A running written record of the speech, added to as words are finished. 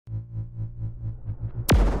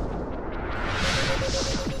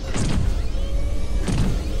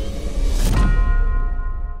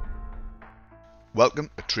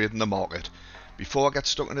Welcome to Trading the Market. Before I get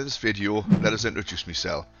stuck into this video, let us introduce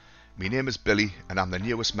myself. My name is Billy and I'm the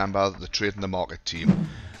newest member of the Trading the Market team.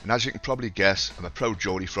 And as you can probably guess, I'm a proud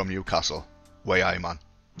Geordie from Newcastle. Way aye man.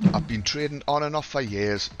 I've been trading on and off for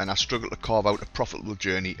years and I struggled to carve out a profitable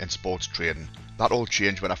journey in sports trading. That all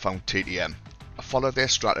changed when I found TTM. I followed their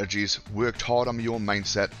strategies, worked hard on my own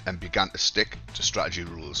mindset and began to stick to strategy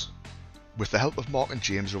rules. With the help of Mark and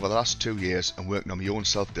James over the last 2 years and working on my own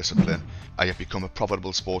self-discipline, I have become a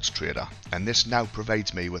profitable sports trader, and this now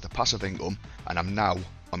provides me with a passive income, and I'm now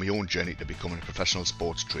on my own journey to becoming a professional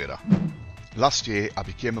sports trader. Last year I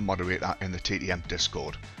became a moderator in the TTM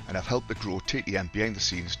Discord, and I've helped to grow TTM behind the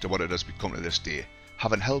scenes to what it has become to this day.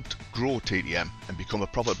 Having helped grow TTM and become a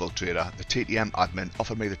profitable trader, the TTM admin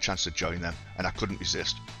offered me the chance to join them, and I couldn't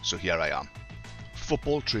resist, so here I am.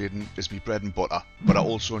 Football trading is my bread and butter, but I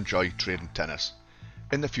also enjoy trading tennis.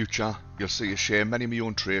 In the future, you'll see us share many of my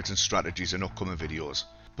own trades and strategies in upcoming videos.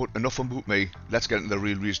 But enough about me, let's get into the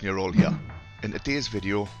real reason you're all here. In today's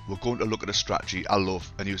video, we're going to look at a strategy I love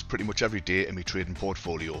and use pretty much every day in my trading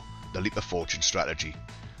portfolio, the leap of fortune strategy.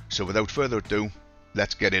 So without further ado,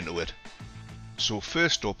 let's get into it. So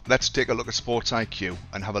first up, let's take a look at Sports IQ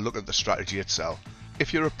and have a look at the strategy itself.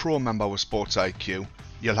 If you're a pro member with Sports IQ,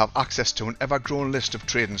 you'll have access to an ever-growing list of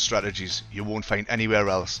trading strategies you won't find anywhere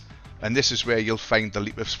else, and this is where you'll find the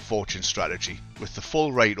leap of fortune strategy, with the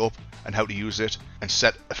full write-up and how to use it, and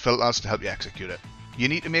set filters to help you execute it. You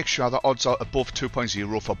need to make sure the odds are above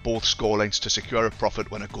 2.0 for both scorelines to secure a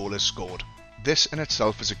profit when a goal is scored. This in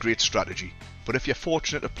itself is a great strategy, but if you're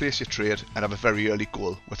fortunate to place your trade and have a very early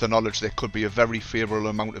goal, with the knowledge there could be a very favourable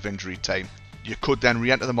amount of injury time, you could then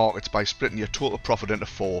re-enter the markets by splitting your total profit into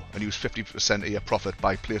 4 and use 50% of your profit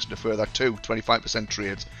by placing a further 2 25%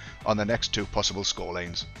 trades on the next 2 possible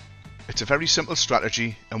scorelines. It's a very simple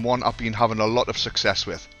strategy and one I've been having a lot of success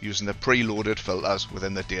with using the pre-loaded filters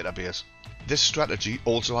within the database. This strategy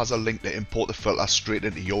also has a link to import the filter straight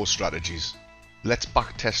into your strategies. Let's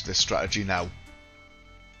backtest this strategy now.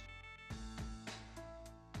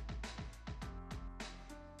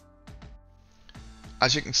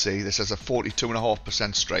 As you can see, this has a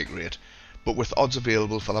 42.5% strike rate, but with odds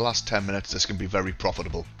available for the last 10 minutes this can be very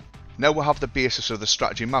profitable. Now we have the basis of the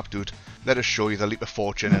strategy mapped out, let us show you the leap of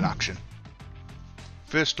fortune in action.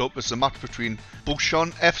 First up is the match between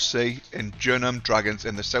Bucheon FC and Jeonnam Dragons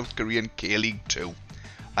in the South Korean K-League 2,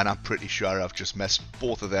 and I'm pretty sure I've just messed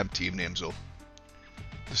both of them team names up.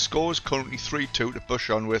 The score is currently 3-2 to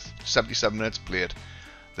Bucheon with 77 minutes played.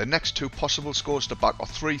 The next 2 possible scores to back are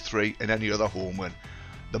 3-3 and any other home win.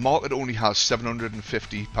 The market only has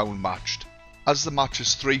 £750 matched. As the match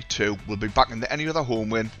is 3-2, we'll be backing the any other home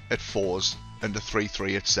win at 4s and the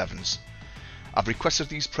 3-3 at 7s. I've requested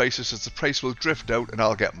these prices as the price will drift out and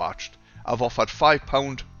I'll get matched. I've offered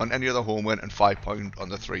 £5 on any other home win and £5 on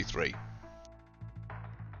the 3-3.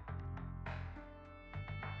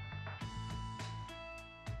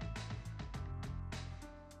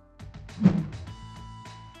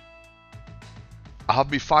 I have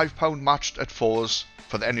my £5 matched at 4s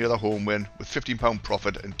for the any other home win with £15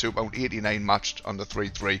 profit and £2.89 matched on the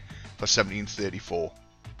 3-3 for £17.34.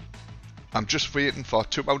 I'm just waiting for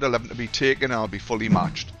 £2.11 to be taken and I'll be fully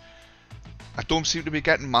matched. I don't seem to be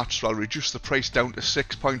getting matched, so I'll reduce the price down to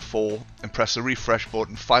 6.4 and press the refresh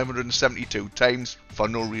button 572 times for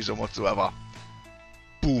no reason whatsoever.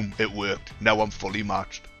 Boom, it worked. Now I'm fully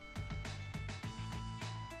matched.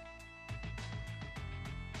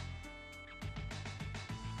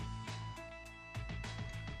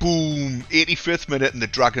 Boom! 85th minute and the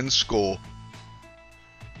Dragons score.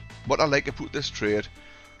 What I like about this trade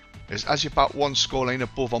is as you back one scoreline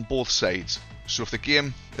above on both sides, so if the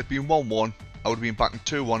game had been 1-1, I would have been backing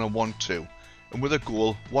 2-1 and 1-2, and with a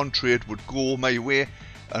goal, one trade would go my way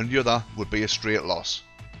and the other would be a straight loss.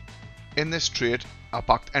 In this trade, I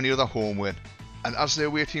backed any other home win, and as the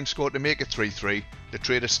away team scored to make it 3-3, the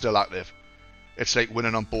trade is still active. It's like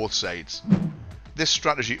winning on both sides. This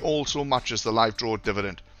strategy also matches the live draw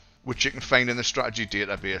dividend, which you can find in the strategy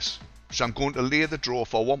database. So I'm going to lay the draw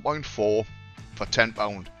for 1.4 for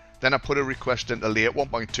 £10. Then I put a request in to lay at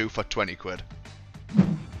 1.2 for 20 quid.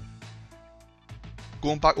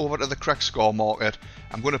 Going back over to the correct score market,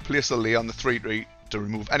 I'm going to place the lay on the 3-3 to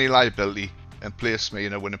remove any liability and place me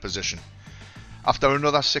in a winning position. After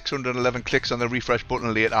another 611 clicks on the refresh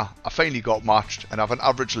button later, I finally got matched and have an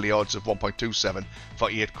average lay odds of 1.27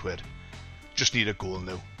 for 8 quid. Just need a goal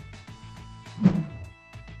now.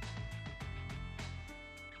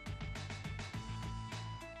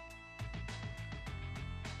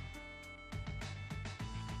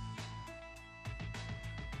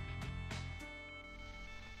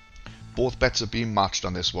 Both bets have been matched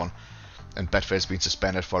on this one. and Betfair's been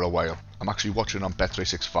suspended for a while. I'm actually watching on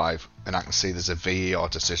Bet365 and I can see there's a VAR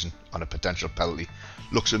decision on a potential penalty.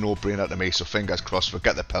 Looks a no-brainer to me, so fingers crossed we'll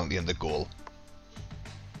get the penalty and the goal.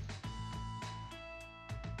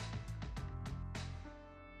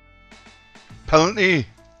 Penalty!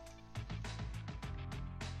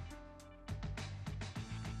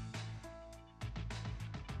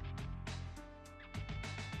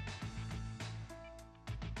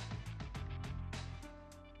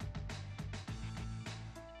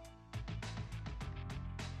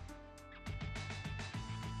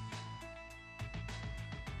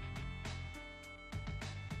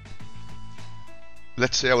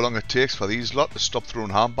 Let's see how long it takes for these lot to stop throwing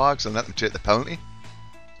handbags and let them take the penalty.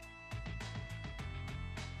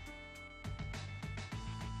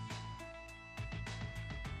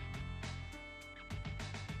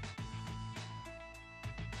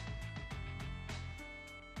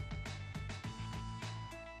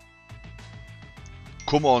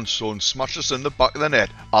 Come on son, smash us in the back of the net,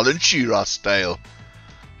 Alan Shearer style.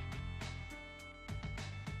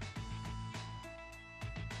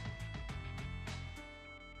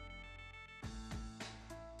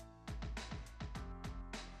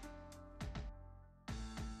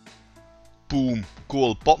 Boom,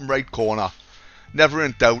 goal, bottom right corner. Never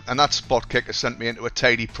in doubt, and that spot kick has sent me into a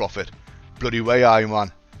tidy profit. Bloody way aye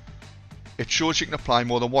man. It shows you can apply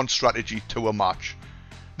more than one strategy to a match.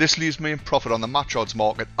 This leaves me in profit on the match odds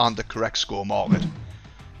market and the correct score market.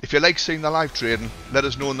 If you like seeing the live trading, let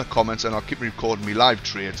us know in the comments and I'll keep recording me live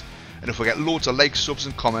trades. And if we get loads of likes, subs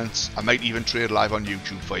and comments, I might even trade live on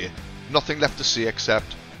YouTube for you. Nothing left to say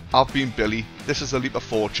except, I've been Billy, this is A Leap of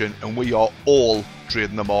Fortune, and we are all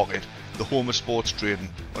trading the market. The home of sports trading.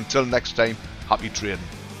 Until next time, happy trading.